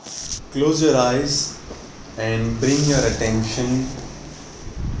Close your eyes and bring your attention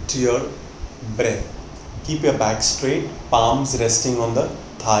to your breath. Keep your back straight, palms resting on the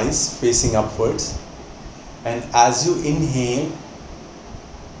thighs facing upwards. And as you inhale,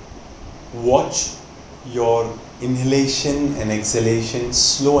 watch your inhalation and exhalation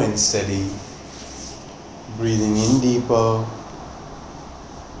slow and steady. Breathing in deeper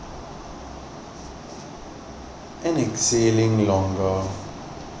and exhaling longer.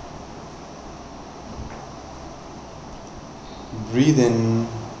 Breathe in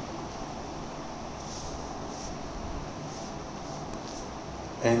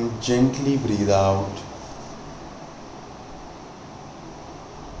and gently breathe out.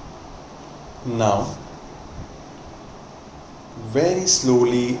 Now, very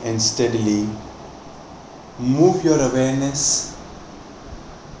slowly and steadily move your awareness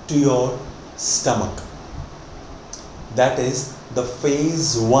to your stomach. That is the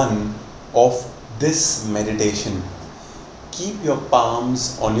phase 1 of this meditation. Keep your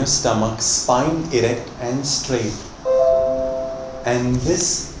palms on your stomach, spine erect and straight. And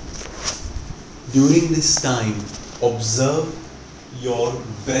during this time, observe your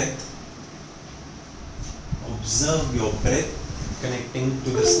breath. Observe your breath connecting to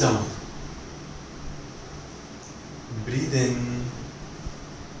the stomach. Breathe in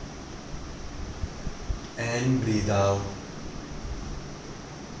and breathe out.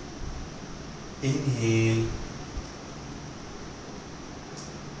 Inhale.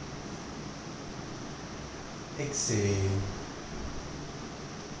 Exhale.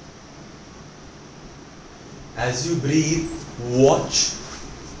 As you breathe, watch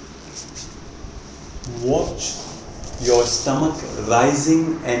your stomach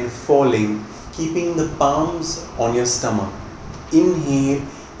rising and falling, keeping the palms on your stomach. Inhale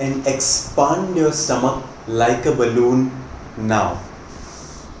and expand your stomach like a balloon now.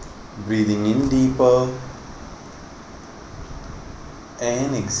 Breathing in deeper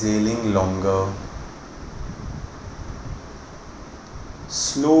and exhaling longer.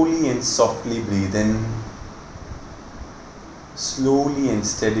 Slowly and softly breathe in. Slowly and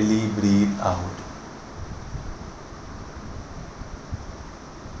steadily breathe out.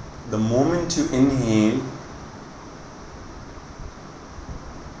 The moment you inhale,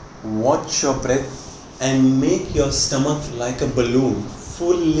 watch your breath and make your stomach like a balloon.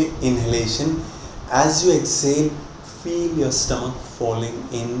 Full inhalation. As you exhale, feel your stomach falling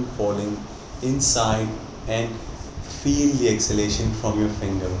in, falling inside, and feel the exhalation from your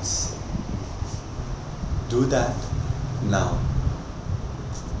fingers. Do that now.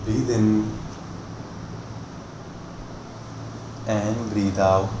 Breathe in and breathe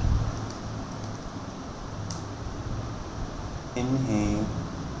out. Inhale.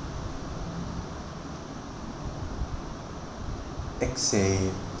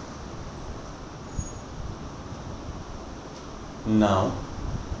 Exhale. Now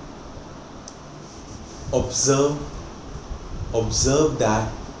observe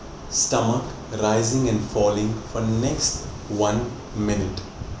that stomach rising and falling for next 1 minute.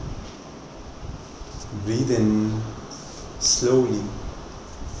 Breathe in slowly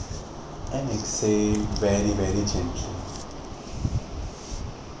and exhale very, very gently.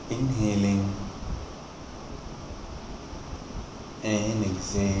 Inhaling and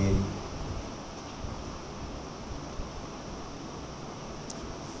exhale.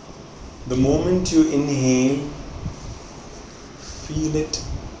 The moment you inhale, feel it,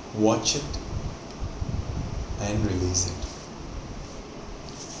 watch it, and release it.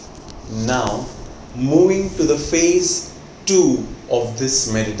 Now, moving to the phase 2 of this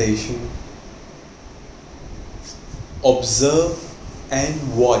meditation, observe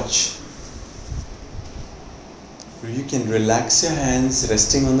and watch. You can relax your hands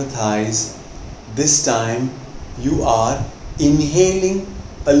resting on the thighs. This time you are inhaling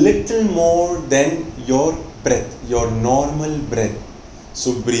a little more than your breath, your normal breath.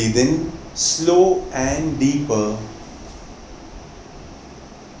 So breathe in slow and deeper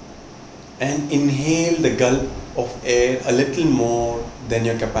and inhale the gulp of air a little more than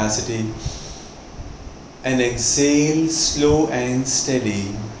your capacity and exhale slow and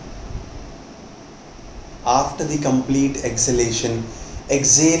steady. After the complete exhalation,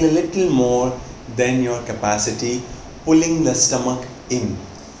 exhale a little more than your capacity, pulling the stomach in.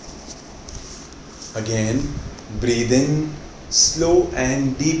 Again, breathe in slow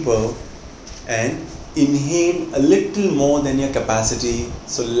and deeper and inhale a little more than your capacity.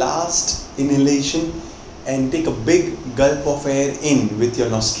 So last inhalation and take a big gulp of air in with your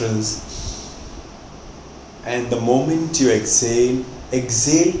nostrils. And the moment you exhale,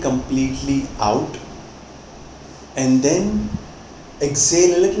 exhale completely out. And then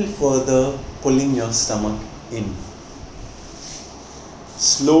Exhale a little further, pulling your stomach in.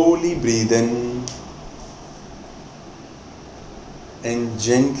 Slowly breathe in and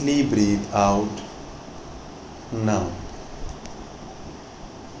gently breathe out. Now,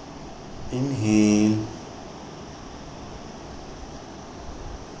 inhale,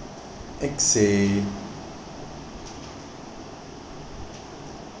 exhale,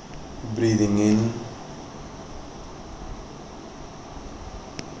 breathing in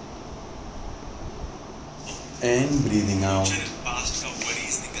and breathing out.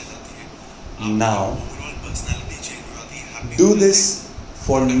 Now, do this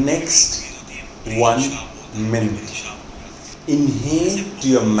for next 1 minute. Inhale to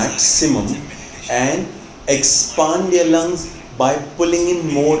your maximum and expand your lungs by pulling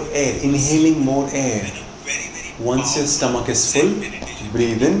in more air, inhaling more air. Once your stomach is full,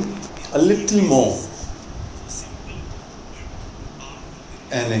 breathe in a little more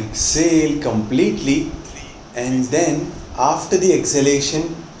and exhale completely. And then, after the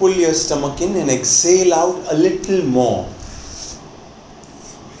exhalation, pull your stomach in and exhale out a little more.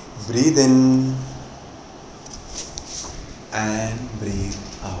 Breathe in and breathe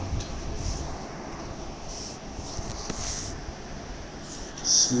out.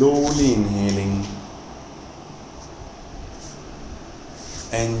 Slowly inhaling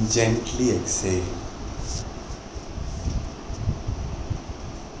and gently exhale.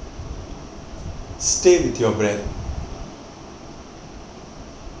 Stay with your breath.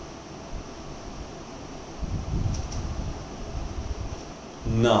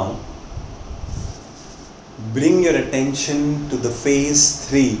 Now, bring your attention to the phase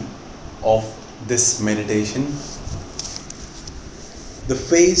 3 of this meditation. The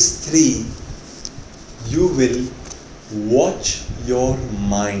phase 3, you will watch your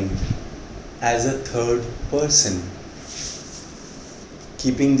mind as a third person.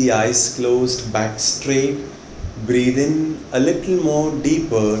 Keeping the eyes closed, back straight, breathe in a little more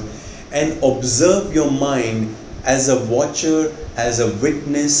deeper and observe your mind as a watcher, as a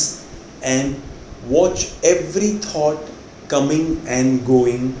witness, and watch every thought coming and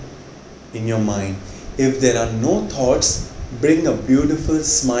going in your mind. If there are no thoughts, bring a beautiful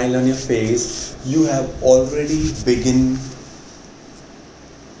smile on your face. You have already begun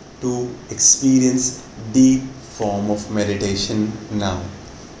to experience deep form of meditation now.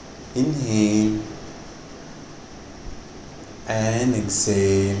 Inhale and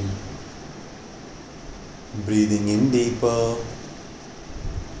exhale. Breathing in deeper.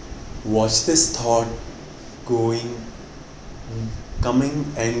 Watch this thought going, coming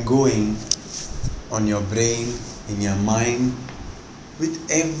and going on your brain, in your mind with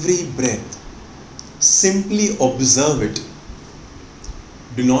every breath. Simply observe it.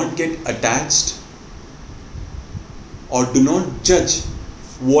 Do not get attached or do not judge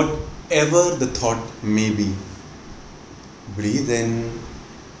whatever the thought may be. Breathe in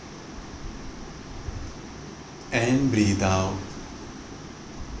and breathe out.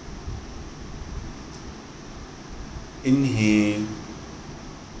 Inhale,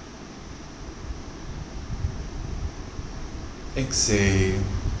 exhale.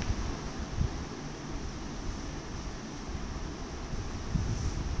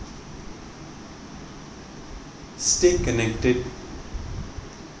 Stay connected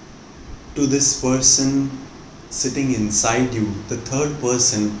to this person sitting inside you, the third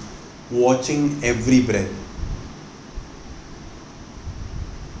person watching every breath.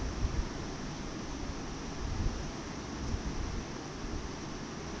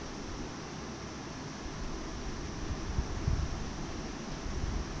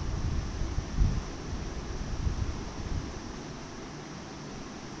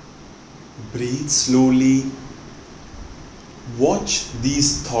 Breathe slowly. Watch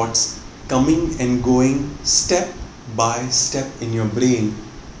these thoughts coming and going step by step in your brain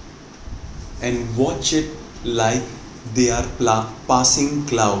and watch it like they are passing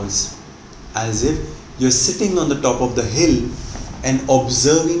clouds, as if you're sitting on the top of the hill and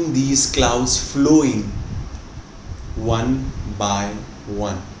observing these clouds flowing one by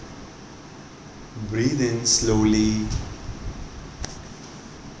one. Breathe in slowly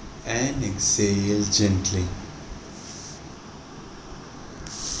and exhale gently.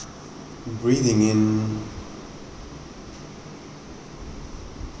 Breathing in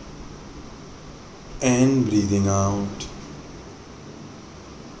and breathing out.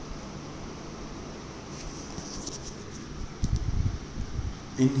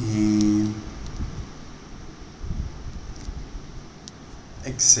 Inhale,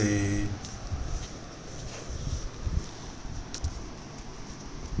 exhale.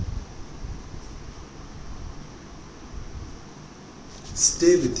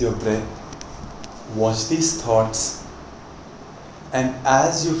 Stay with your breath, watch these thoughts, and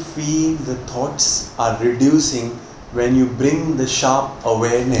as you feel the thoughts are reducing, when you bring the sharp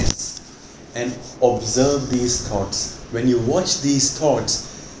awareness and observe these thoughts, when you watch these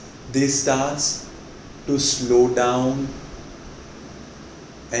thoughts, they start to slow down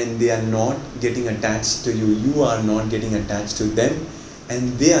and they are not getting attached to you. You are not getting attached to them and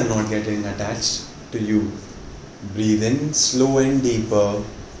they are not getting attached to you. Breathe in slow and deeper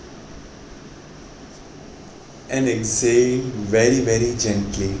and exhale very, very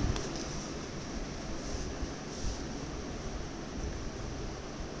gently.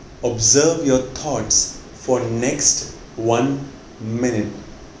 Observe your thoughts for next 1 minute,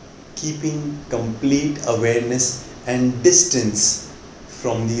 keeping complete awareness and distance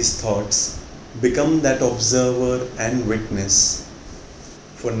from these thoughts. Become that observer and witness.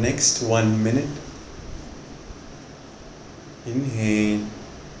 For next 1 minute, inhale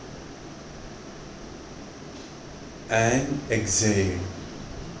and exhale.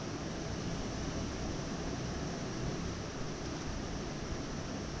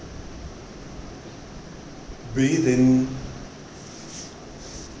 Breathe in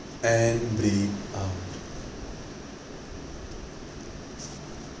and breathe out.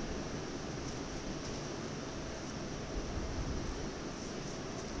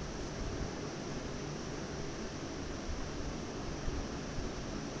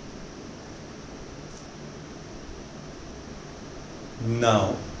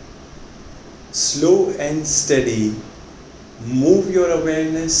 Now, slow and steady, move your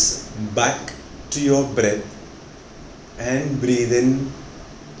awareness back to your breath and breathe in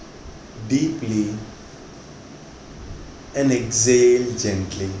deeply and exhale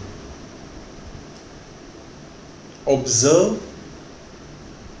gently. Observe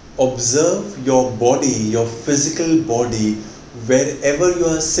Observe your body, your physical body, wherever you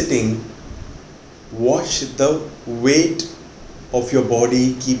are sitting. Watch the weight of your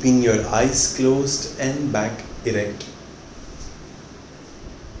body, keeping your eyes closed and back erect.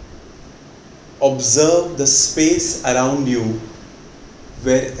 Observe the space around you,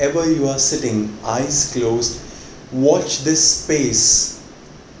 wherever you are sitting, eyes closed. Watch this space,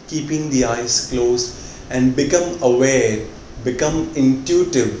 keeping the eyes closed, and become aware, become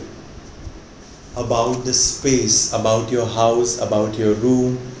intuitive about the space, about your house, about your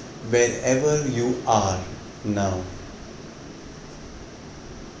room, wherever you are now.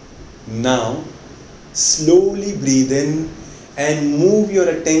 Now, slowly breathe in and move your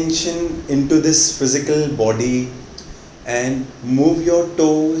attention into this physical body and move your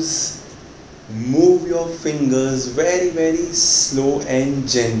toes, move your fingers very, very slow and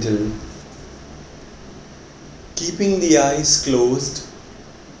gentle. Keeping the eyes closed,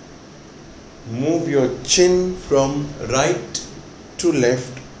 move your chin from right to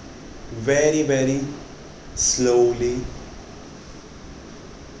left very, very slowly.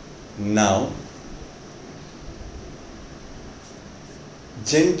 Now,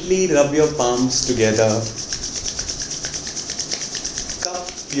 gently rub your palms together. Cup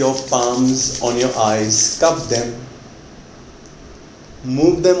your palms on your eyes. Cup them.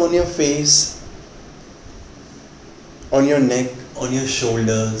 Move them on your face, on your neck, on your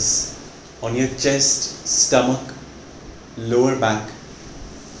shoulders, on your chest, stomach, lower back,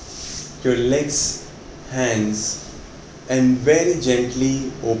 your legs, hands, and very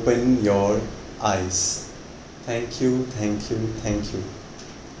gently open your eyes. Thank you, thank you, thank you.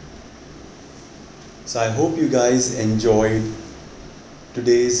 So I hope you guys enjoyed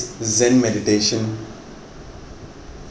today's Zen meditation.